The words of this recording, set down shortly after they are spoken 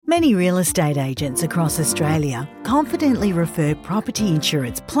Many real estate agents across Australia confidently refer Property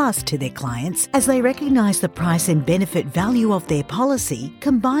Insurance Plus to their clients as they recognise the price and benefit value of their policy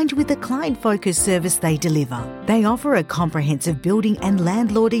combined with the client-focused service they deliver. They offer a comprehensive building and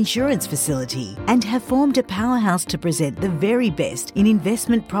landlord insurance facility and have formed a powerhouse to present the very best in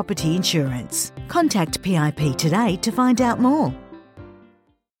investment property insurance. Contact PIP today to find out more.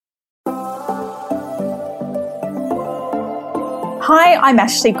 Hi, I'm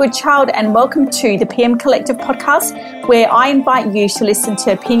Ashley Goodchild and welcome to the PM Collective podcast, where I invite you to listen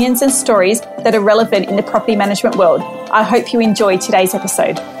to opinions and stories that are relevant in the property management world. I hope you enjoy today's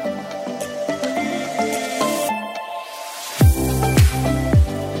episode.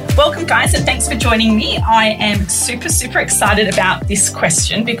 Welcome guys, and thanks for joining me. I am super excited about this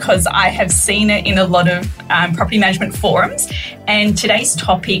question because I have seen it in a lot of property management forums, and today's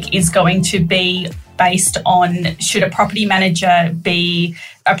topic is going to be based on should a property management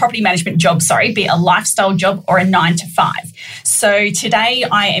job be a lifestyle job or a 9-to-5. So today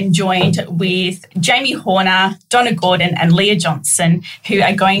I am joined with Jamie Horner, Donna Gordon and Leah Johnson, who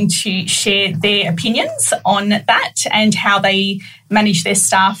are going to share their opinions on that and how they manage their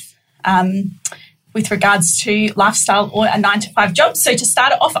staff with regards to lifestyle or a 9-to-5 job. So to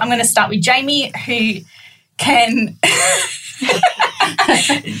start it off, I'm going to start with Jamie, who can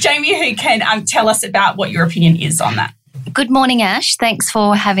tell us about what your opinion is on that. Good morning, Ash. Thanks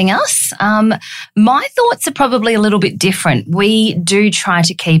for having us. My thoughts are probably a little bit different. We do try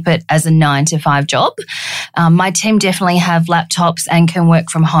to keep it as a 9-to-5 job. My team definitely have laptops and can work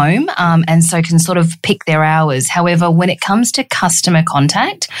from home, and so can sort of pick their hours. However, when it comes to customer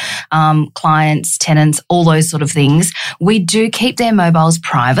contact, clients, tenants, all those sort of things, we do keep their mobiles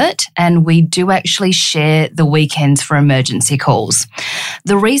private and we do actually share the weekends for emergency calls.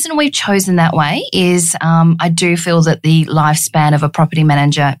 The reason we've chosen that way is I do feel that the lifespan of a property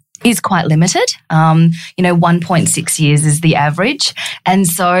manager is quite limited. 1.6 years is the average. And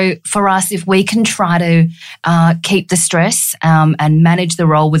so for us, if we can try to keep the stress and manage the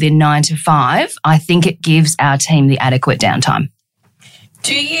role within 9-to-5, I think it gives our team the adequate downtime.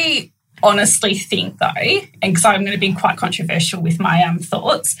 Do you honestly think, though, and because I'm going to be quite controversial with my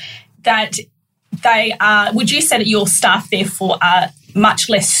thoughts, that would you say that your staff therefore are much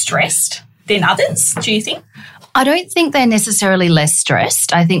less stressed than others, do you think? I don't think they're necessarily less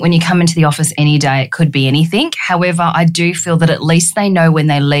stressed. I think when you come into the office any day, it could be anything. However, I do feel that at least they know when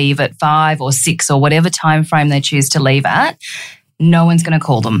they leave at 5 or 6 or whatever time frame they choose to leave at, no one's going to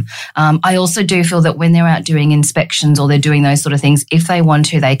call them. I also do feel that when they're out doing inspections or they're doing those sort of things, if they want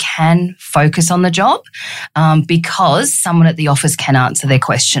to, they can focus on the job because someone at the office can answer their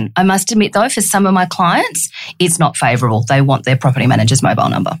question. I must admit, though, for some of my clients, it's not favourable. They want their property manager's mobile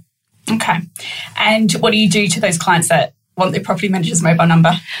number. Okay. And what do you do to those clients that want their property manager's mobile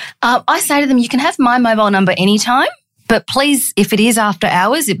number? I say to them, you can have my mobile number anytime, but please, if it is after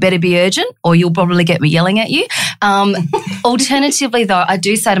hours, it better be urgent or you'll probably get me yelling at you. Alternatively, though, I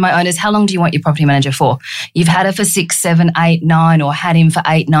do say to my owners, how long do you want your property manager for? You've had her for 6, 7, 8, 9 or had him for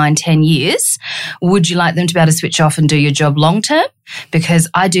 8, 9, 10 years. Would you like them to be able to switch off and do your job long term? Because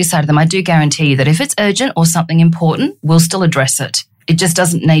I do say to them, I do guarantee you that if it's urgent or something important, we'll still address it. It just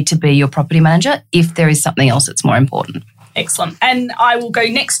doesn't need to be your property manager if there is something else that's more important. Excellent. And I will go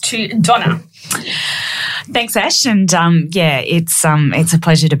next to Donna. Thanks, Ash. And it's a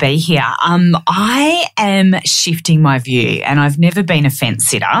pleasure to be here. I am shifting my view, and I've never been a fence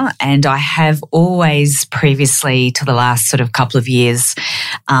sitter, and I have always previously to the last sort of couple of years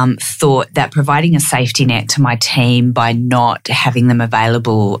thought that providing a safety net to my team by not having them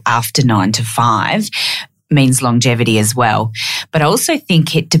available after 9-to-5 means longevity as well. But I also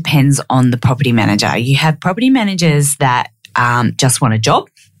think it depends on the property manager. You have property managers that just want a job,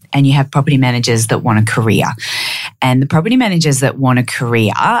 and you have property managers that want a career. And the property managers that want a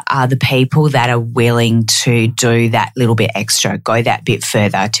career are the people that are willing to do that little bit extra, go that bit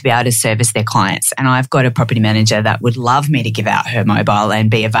further to be able to service their clients. And I've got a property manager that would love me to give out her mobile and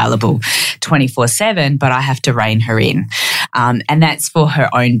be available 24/7, but I have to rein her in. And that's for her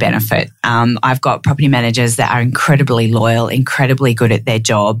own benefit. I've got property managers that are incredibly loyal, incredibly good at their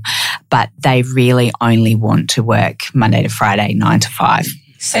job, but they really only want to work Monday to Friday, 9-to-5.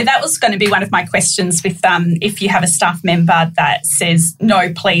 So that was going to be one of my questions with if you have a staff member that says,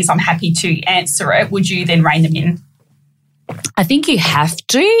 no, please, I'm happy to answer it, would you then rein them in? I think you have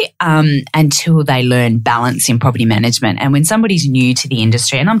to until they learn balance in property management. And when somebody's new to the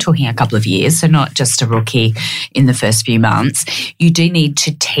industry, and I'm talking a couple of years, so not just a rookie in the first few months, you do need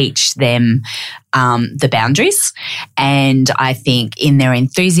to teach them the boundaries. And I think in their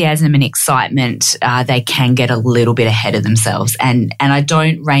enthusiasm and excitement, they can get a little bit ahead of themselves. And I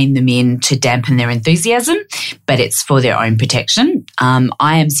don't rein them in to dampen their enthusiasm, but it's for their own protection.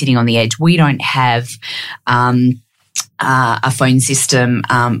 I am sitting on the edge. We don't have a phone system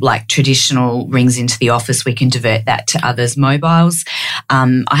like traditional rings into the office. We can divert that to others' mobiles.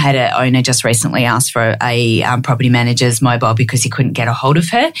 I had an owner just recently ask for a property manager's mobile because he couldn't get a hold of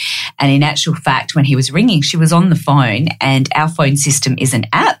her. And in actual fact, when he was ringing, she was on the phone, and our phone system is an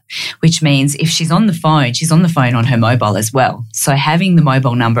app, which means if she's on the phone on her mobile as well. So having the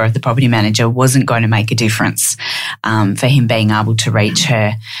mobile number of the property manager wasn't going to make a difference for him being able to reach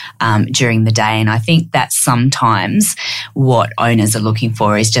her during the day. And I think that's sometimes what owners are looking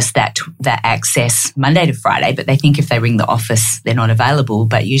for, is just that access Monday to Friday, but they think if they ring the office, they're not available,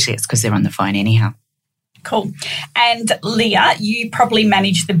 but usually it's because they're on the phone anyhow. Cool. And Leah, you probably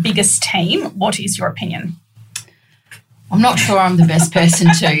manage the biggest team. What is your opinion? I'm not sure I'm the best person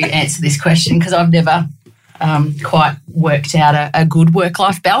to answer this question because I've never quite worked out a good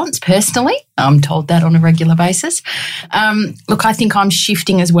work-life balance personally. I'm told that on a regular basis. Look, I think I'm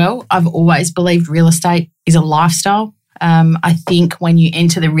shifting as well. I've always believed real estate is a lifestyle. I think when you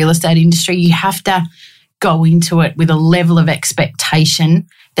enter the real estate industry, you have to go into it with a level of expectation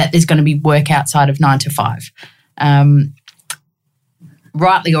that there's going to be work outside of 9 to 5.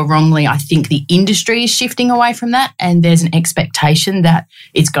 Rightly or wrongly, I think the industry is shifting away from that, and there's an expectation that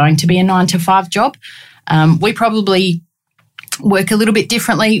it's going to be a 9 to 5 job. We probably work a little bit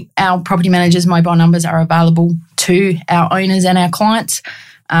differently. Our property managers' mobile numbers are available to our owners and our clients.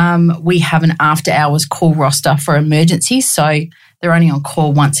 We have an after-hours call roster for emergencies, so they're only on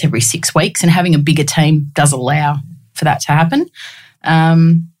call once every 6 weeks, and having a bigger team does allow for that to happen.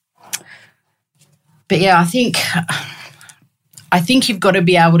 But yeah, I think you've got to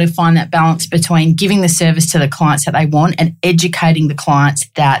be able to find that balance between giving the service to the clients that they want and educating the clients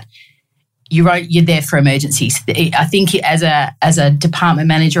that you're there for emergencies. I think as a department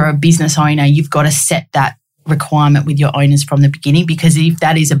manager or a business owner, you've got to set that requirement with your owners from the beginning, because if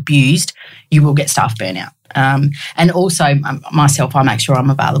that is abused, you will get staff burnout. And also myself, I make sure I'm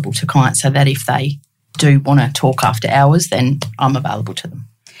available to clients so that if they do want to talk after hours, then I'm available to them.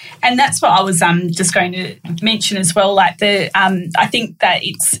 And that's what I was just going to mention as well. Like I think that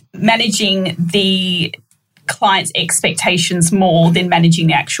it's managing the client's expectations more than managing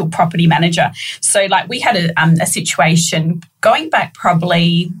the actual property manager. So, like, we had a situation going back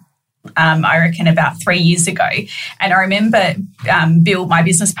probably, I reckon, about 3 years ago, and I remember Bill, my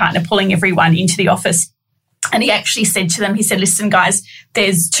business partner, pulling everyone into the office. And he actually said to them, he said, listen, guys,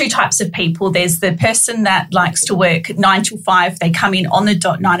 there's two types of people. There's the person that likes to work 9 till 5. They come in on the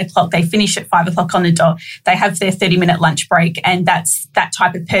dot, 9 o'clock. They finish at 5 o'clock on the dot. They have their 30-minute lunch break, and that's that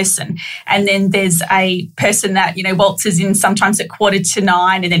type of person. And then there's a person that, waltzes in sometimes at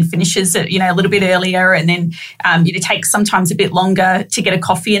 8:45 and then finishes at, a little bit earlier, and then, takes sometimes a bit longer to get a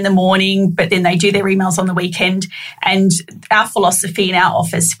coffee in the morning, but then they do their emails on the weekend. And our philosophy in our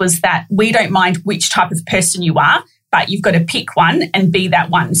office was that we don't mind which type of person you are, but you've got to pick one and be that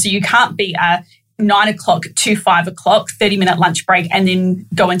one. So you can't be a 9 o'clock to 5 o'clock, 30-minute lunch break, and then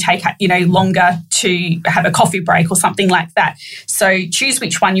go and take, longer to have a coffee break or something like that. So choose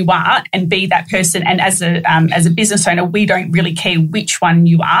which one you are and be that person. And as a business owner, we don't really care which one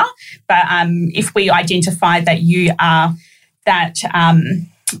you are, but if we identify that you are that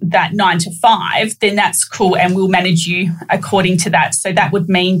 9 to 5, then that's cool, and we'll manage you according to that. So that would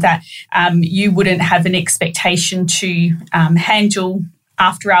mean that you wouldn't have an expectation to handle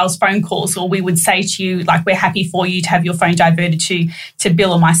after-hours phone calls, or we would say to you, like, we're happy for you to have your phone diverted to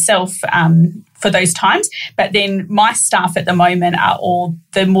Bill or myself for those times. But then my staff at the moment are all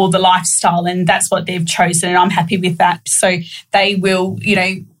the lifestyle, and that's what they've chosen, and I'm happy with that. So they will,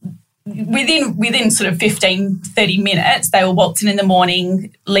 within sort of 15, 30 minutes, they will waltz in the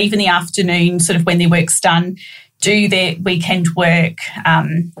morning, leave in the afternoon, sort of when their work's done, do their weekend work.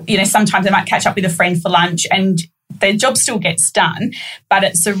 Sometimes they might catch up with a friend for lunch, and their job still gets done. But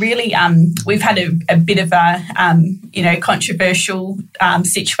it's a really, we've had a bit of a, controversial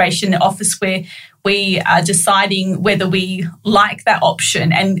situation in the office where we are deciding whether we like that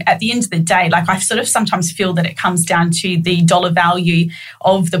option. And at the end of the day, like, I sort of sometimes feel that it comes down to the dollar value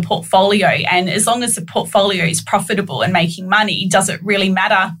of the portfolio. And as long as the portfolio is profitable and making money, does it really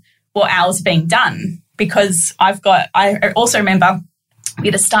matter what hours are being done? Because I also remember We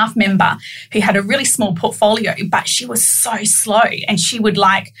had a staff member who had a really small portfolio, but she was so slow, and she would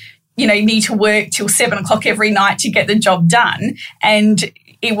need to work till 7 o'clock every night to get the job done. And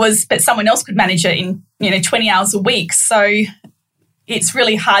but someone else could manage it in, 20 hours a week. So it's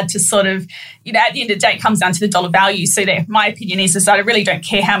really hard to sort of, at the end of the day, it comes down to the dollar value. So my opinion is that I really don't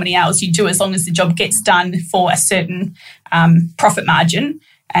care how many hours you do as long as the job gets done for a certain profit margin.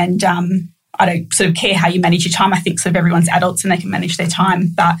 And I don't sort of care how you manage your time. I think sort of everyone's adults and they can manage their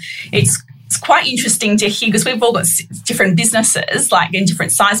time. But it's quite interesting to hear, because we've all got different businesses, like in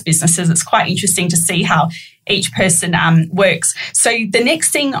different size businesses. It's quite interesting to see how each person works. So the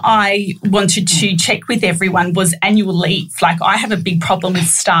next thing I wanted to check with everyone was annual leave. Like, I have a big problem with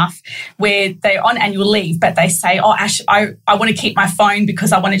staff where they're on annual leave, but they say, oh, Ash, I want to keep my phone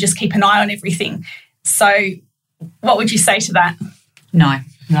because I want to just keep an eye on everything. So what would you say to that? No.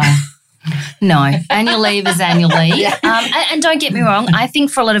 No, annual leave is annual leave. And don't get me wrong, I think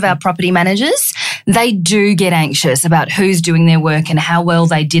for a lot of our property managers, they do get anxious about who's doing their work and how well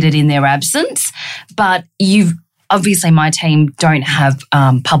they did it in their absence. But obviously my team don't have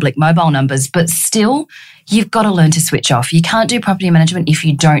public mobile numbers, but still you've got to learn to switch off. You can't do property management if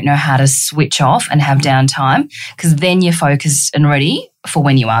you don't know how to switch off and have downtime, because then you're focused and ready for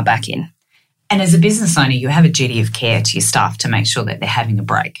when you are back in. And as a business owner, you have a duty of care to your staff to make sure that they're having a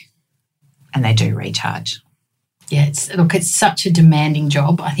break and they do recharge. Yeah, it's such a demanding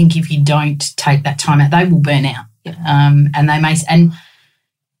job. I think if you don't take that time out, they will burn out. And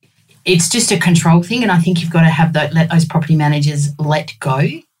it's just a control thing. And I think you've got to let those property managers let go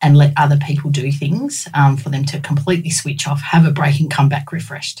and let other people do things for them to completely switch off, have a break and come back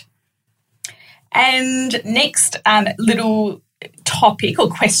refreshed. And next little topic or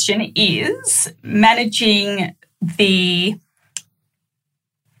question is managing the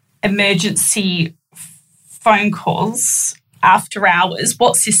emergency phone calls after hours.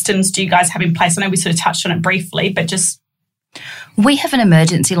 What systems do you guys have in place? I know we sort of touched on it briefly, but just... We have an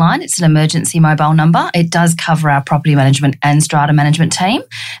emergency line. It's an emergency mobile number. It does cover our property management and strata management team,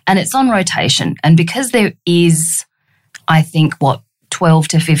 and it's on rotation. And because there is, I think, 12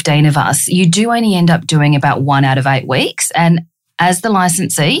 to 15 of us, you do only end up doing about 1 out of 8 weeks. And as the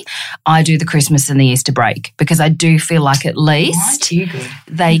licensee, I do the Christmas and the Easter break, because I do feel like at least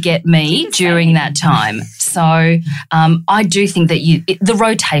they get me during that time. So I do think that the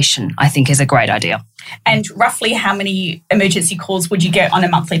rotation, I think, is a great idea. And roughly how many emergency calls would you get on a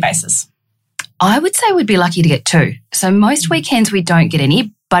monthly basis? I would say we'd be lucky to get 2. So most weekends we don't get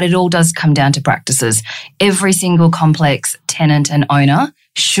any, but it all does come down to practices. Every single complex tenant and owner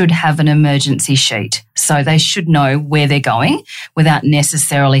should have an emergency sheet. So they should know where they're going without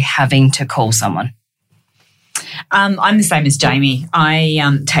necessarily having to call someone. I'm the same as Jamie. I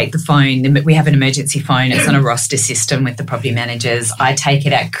take the phone. We have an emergency phone. It's on a roster system with the property managers. I take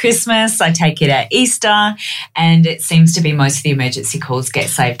it at Christmas. I take it at Easter. And it seems to be most of the emergency calls get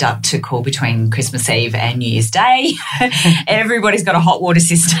saved up to call between Christmas Eve and New Year's Day. Everybody's got a hot water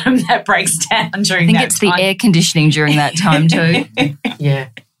system that breaks down during that time. I think it's the air conditioning during that time too. Yeah.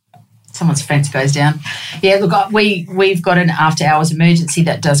 Someone's fence goes down. Yeah, look, we've got an after-hours emergency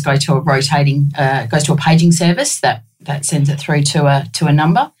that does go to goes to a paging service that sends it through to a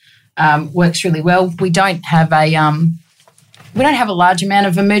number. Works really well. We don't have a large amount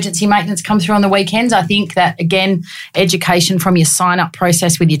of emergency maintenance come through on the weekends. I think that, again, education from your sign-up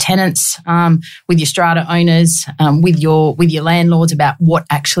process with your tenants, with your strata owners, with your landlords about what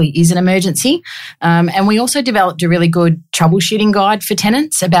actually is an emergency. And we also developed a really good troubleshooting guide for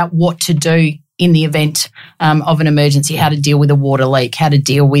tenants about what to do in the event of an emergency, how to deal with a water leak, how to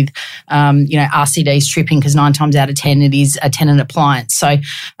deal with, RCDs tripping, because 9 times out of 10 it is a tenant appliance. So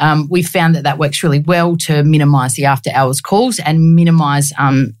we've found that works really well to minimise the after-hours calls and minimise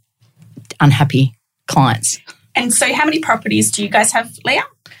unhappy clients. And so how many properties do you guys have,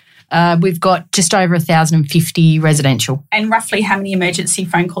 Leah? We've got just over 1,050 residential. And roughly how many emergency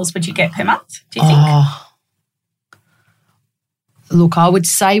phone calls would you get per month, do you think? Look, I would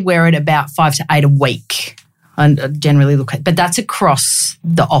say we're at about 5 to 8 a week. And generally but that's across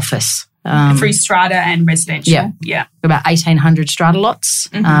the office. Through strata and residential. Yeah. About 1,800 strata lots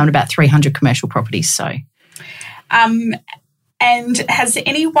and about 300 commercial properties. So, and has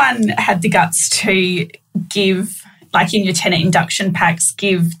anyone had the guts to give, like in your tenant induction packs,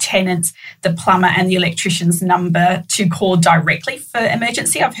 give tenants the plumber and the electrician's number to call directly for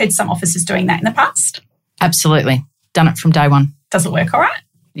emergency? I've heard some offices doing that in the past. Absolutely. Done it from day one. Does it work all right?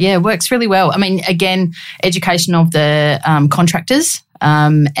 Yeah, it works really well. I mean, again, education of the contractors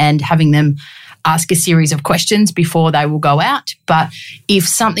and having them ask a series of questions before they will go out. But if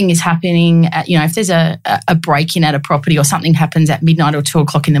something is happening, if there's a break-in at a property or something happens at midnight or 2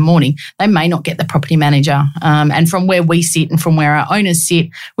 o'clock in the morning, they may not get the property manager. And from where we sit and from where our owners sit,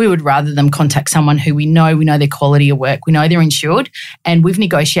 we would rather them contact someone who we know their quality of work, we know they're insured, and we've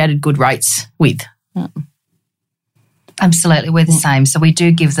negotiated good rates with. Absolutely, we're the same. So we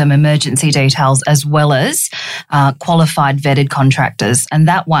do give them emergency details as well as qualified vetted contractors. And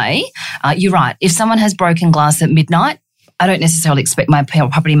that way, you're right, if someone has broken glass at midnight, I don't necessarily expect my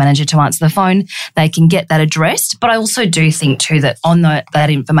property manager to answer the phone. They can get that addressed. But I also do think too that on that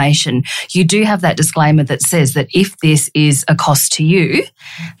information, you do have that disclaimer that says that if this is a cost to you,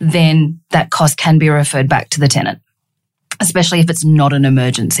 then that cost can be referred back to the tenant, especially if it's not an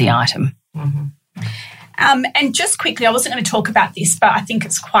emergency item. Mm-hmm. And just quickly, I wasn't going to talk about this, but I think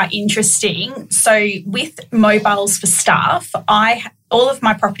it's quite interesting. So with mobiles for staff, all of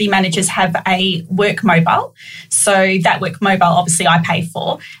my property managers have a work mobile. So that work mobile, obviously, I pay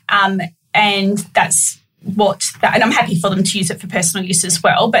for. And that's and I'm happy for them to use it for personal use as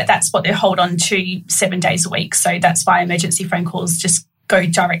well, but that's what they hold on to 7 days a week. So that's why emergency phone calls just go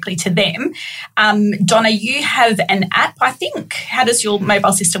directly to them. Donna, you have an app, I think. How does your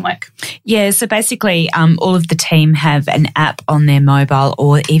mobile system work? Yeah, so basically all of the team have an app on their mobile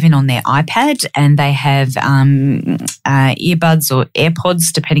or even on their iPad, and they have earbuds or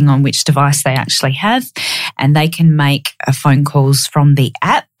AirPods, depending on which device they actually have, and they can make phone calls from the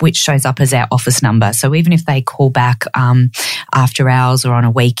app, which shows up as our office number. So even if they call back after hours or on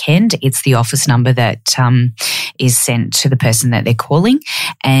a weekend, it's the office number that is sent to the person that they're calling.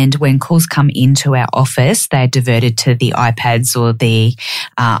 And when calls come into our office, they're diverted to the iPads or the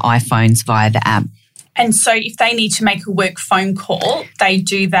iPhones via the app. And so if they need to make a work phone call, they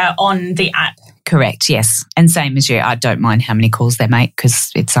do that on the app? Correct, yes. And same as you, I don't mind how many calls they make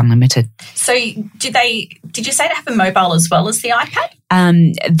because it's unlimited. So did you say they have a mobile as well as the iPad?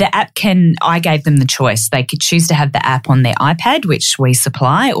 The app I gave them the choice. They could choose to have the app on their iPad, which we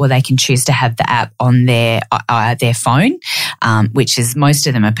supply, or they can choose to have the app on their phone, which is, most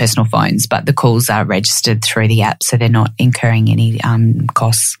of them are personal phones, but the calls are registered through the app, so they're not incurring any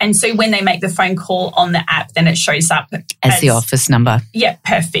costs. And so when they make the phone call on the app, then it shows up as the office number. Yeah,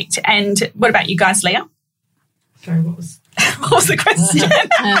 perfect. And what about you guys, Leah? Sorry, what was the question?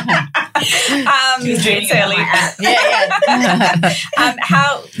 It's early.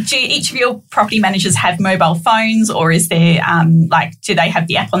 How do each of your property managers have mobile phones, or is there do they have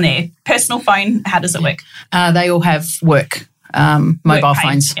the app on their personal phone? How does it work? They all have work mobile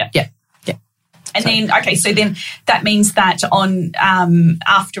phones. Yeah. And then that means that on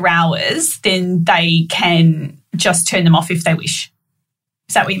after hours, then they can just turn them off if they wish.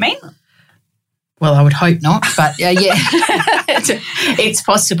 Is that what you mean? Well, I would hope not, but yeah, it's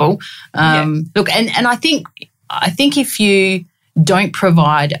possible. Look, and I think if you don't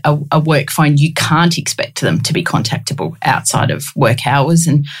provide a work phone, you can't expect them to be contactable outside of work hours.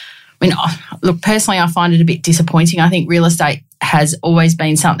 And I mean, look, personally, I find it a bit disappointing. I think real estate has always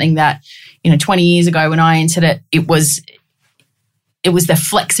been something that, 20 years ago when I entered it, it was the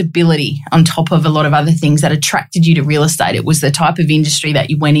flexibility on top of a lot of other things that attracted you to real estate. It was the type of industry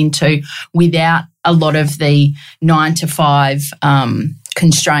that you went into without a lot of the 9 to 5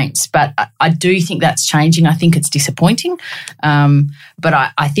 constraints. But I do think that's changing. I think it's disappointing. But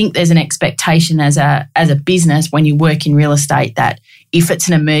I think there's an expectation as a business when you work in real estate that if it's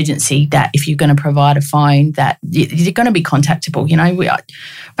an emergency, that if you're going to provide a phone, that you're going to be contactable. We've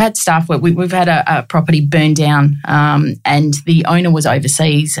had staff where we've had a property burned down, and the owner was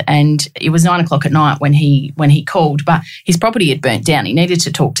overseas, and it was 9 o'clock at night when he called, but his property had burnt down. He needed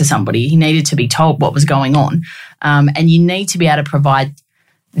to talk to somebody. He needed to be told what was going on, and you need to be able to provide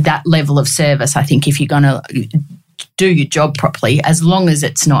that level of service. I think if you're going to do your job properly, as long as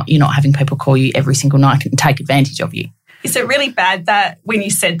you're not having people call you every single night and take advantage of you. Is it really bad that when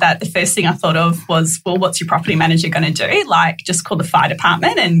you said that, the first thing I thought of was, well, what's your property manager going to do? Just call the fire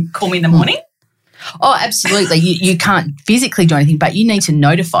department and call me in the morning? Oh, absolutely. You can't physically do anything, but you need to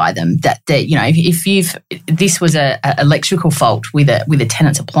notify them that if this was a electrical fault with a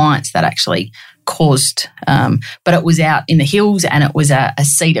tenant's appliance that actually caused, but it was out in the hills and it was a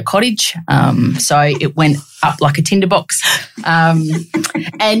cedar cottage, so it went up like a tinderbox, and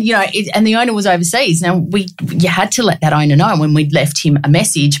the owner was overseas. Now you had to let that owner know when we'd left him a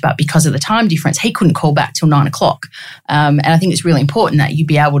message, but because of the time difference, he couldn't call back till 9 o'clock. And I think it's really important that you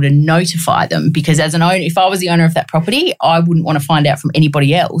be able to notify them, because as an owner, if I was the owner of that property, I wouldn't want to find out from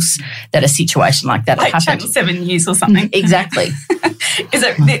anybody else that a situation like that had happened. Channel 7 News or something. Exactly.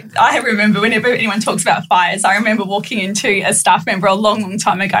 I remember whenever anyone talks about fires, I remember walking into a staff member a long, long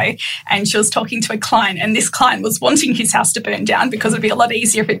time ago, and she was talking to a client, and this client was wanting his house to burn down because it'd be a lot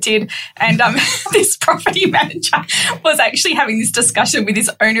easier if it did. And this property manager was actually having this discussion with his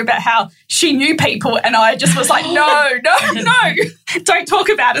owner about how she knew people, and I just was like, no, don't talk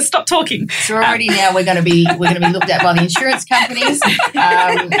about it. Stop talking. So already now we're going to be looked at by the insurance companies.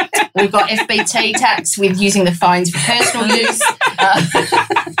 We've got FBT tax with using the phones for personal use.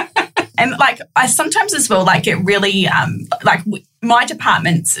 And I sometimes as well, it really, my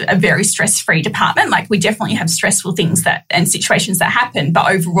department's a very stress-free department. We definitely have stressful things and situations that happen,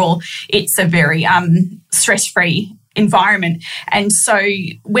 but overall it's a very stress-free environment. And so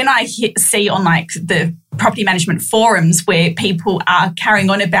when I see on the property management forums where people are carrying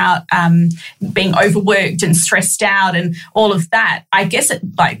on about being overworked and stressed out and all of that, I guess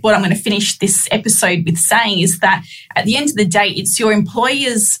what I'm going to finish this episode with saying is that at the end of the day, it's your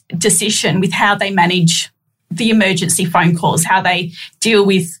employer's decision with how they manage the emergency phone calls, how they deal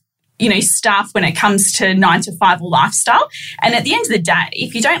with staff when it comes to 9 to 5 or lifestyle. And at the end of the day,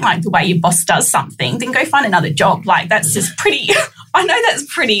 if you don't like the way your boss does something, then go find another job. That's just pretty, I know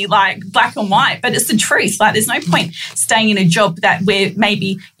that's pretty black and white, but it's the truth. There's no point staying in a job where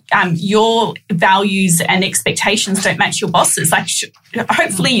maybe your values and expectations don't match your boss's.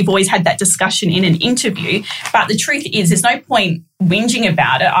 Hopefully you've always had that discussion in an interview, but the truth is there's no point whinging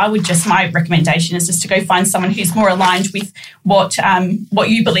about it. My recommendation is just to go find someone who's more aligned with what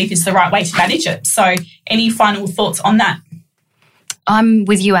you believe is the right way to manage it. So any final thoughts on that? I'm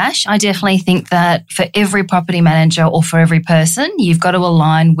with you, Ash. I definitely think that for every property manager or for every person, you've got to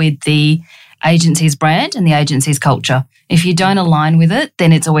align with the agency's brand and the agency's culture. If you don't align with it,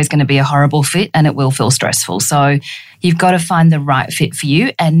 then it's always going to be a horrible fit and it will feel stressful. So you've got to find the right fit for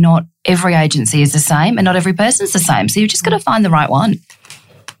you, and not every agency is the same and not every person's the same. So you've just got to find the right one.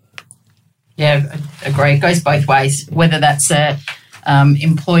 Yeah, I agree. It goes both ways, whether that's a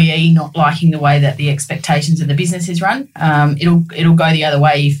employee not liking the way that the expectations of the business is run. It'll go the other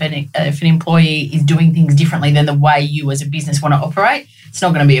way if an employee is doing things differently than the way you as a business want to operate. It's not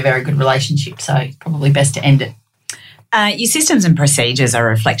going to be a very good relationship, so probably best to end it. Your systems and procedures are a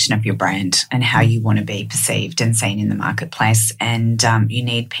reflection of your brand and how you want to be perceived and seen in the marketplace, and you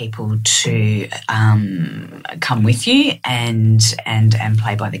need people to come with you and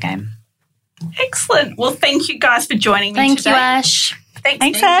play by the game. Excellent. Well, thank you guys for joining me today. Thank you, Ash.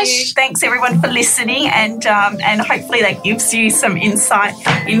 Thanks, Ash. Thanks, everyone, for listening, and hopefully that gives you some insight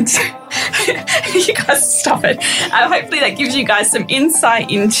into. You guys stop it. Hopefully that gives you guys some insight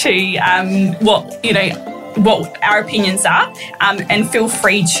into what our opinions are, and feel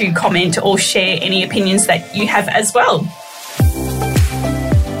free to comment or share any opinions that you have as well.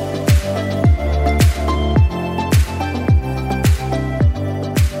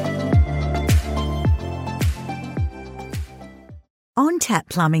 OnTap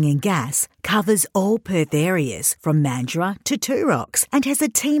Plumbing and Gas covers all Perth areas from Mandurah to Two Rocks and has a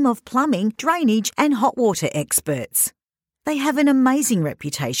team of plumbing, drainage and hot water experts. They have an amazing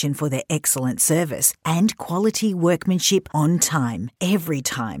reputation for their excellent service and quality workmanship on time, every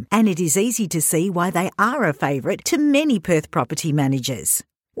time, and it is easy to see why they are a favourite to many Perth property managers.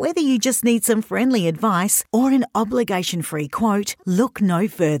 Whether you just need some friendly advice or an obligation-free quote, look no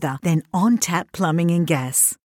further than OnTap Plumbing and Gas.